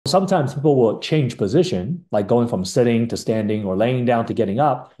sometimes people will change position, like going from sitting to standing or laying down to getting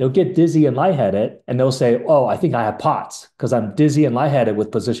up. They'll get dizzy and lightheaded, and they'll say, oh, I think I have POTS because I'm dizzy and lightheaded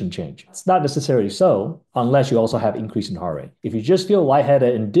with position change. It's not necessarily so unless you also have increase in heart rate. If you just feel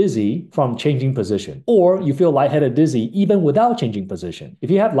lightheaded and dizzy from changing position, or you feel lightheaded, dizzy even without changing position. If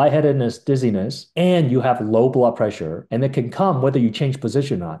you have lightheadedness, dizziness, and you have low blood pressure, and it can come whether you change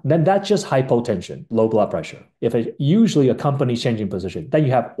position or not, then that's just hypotension, low blood pressure. If it usually accompanies changing position, then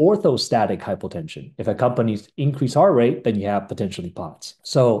you have orthostatic hypotension. If it accompanies increased heart rate, then you have potentially POTS.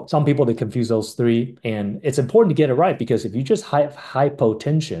 So some people, they confuse those three, and it's important to get it right because if you just have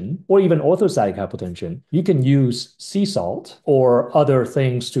hypotension or even orthostatic hypotension, you can use sea salt or other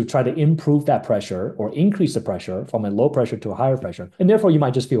things to try to improve that pressure or increase the pressure from a low pressure to a higher pressure. And therefore, you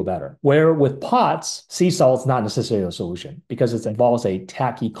might just feel better. Where with POTS, sea salt is not necessarily a solution because it involves a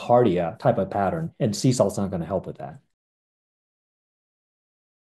tachycardia type of pattern, and sea salt's not going to help with that.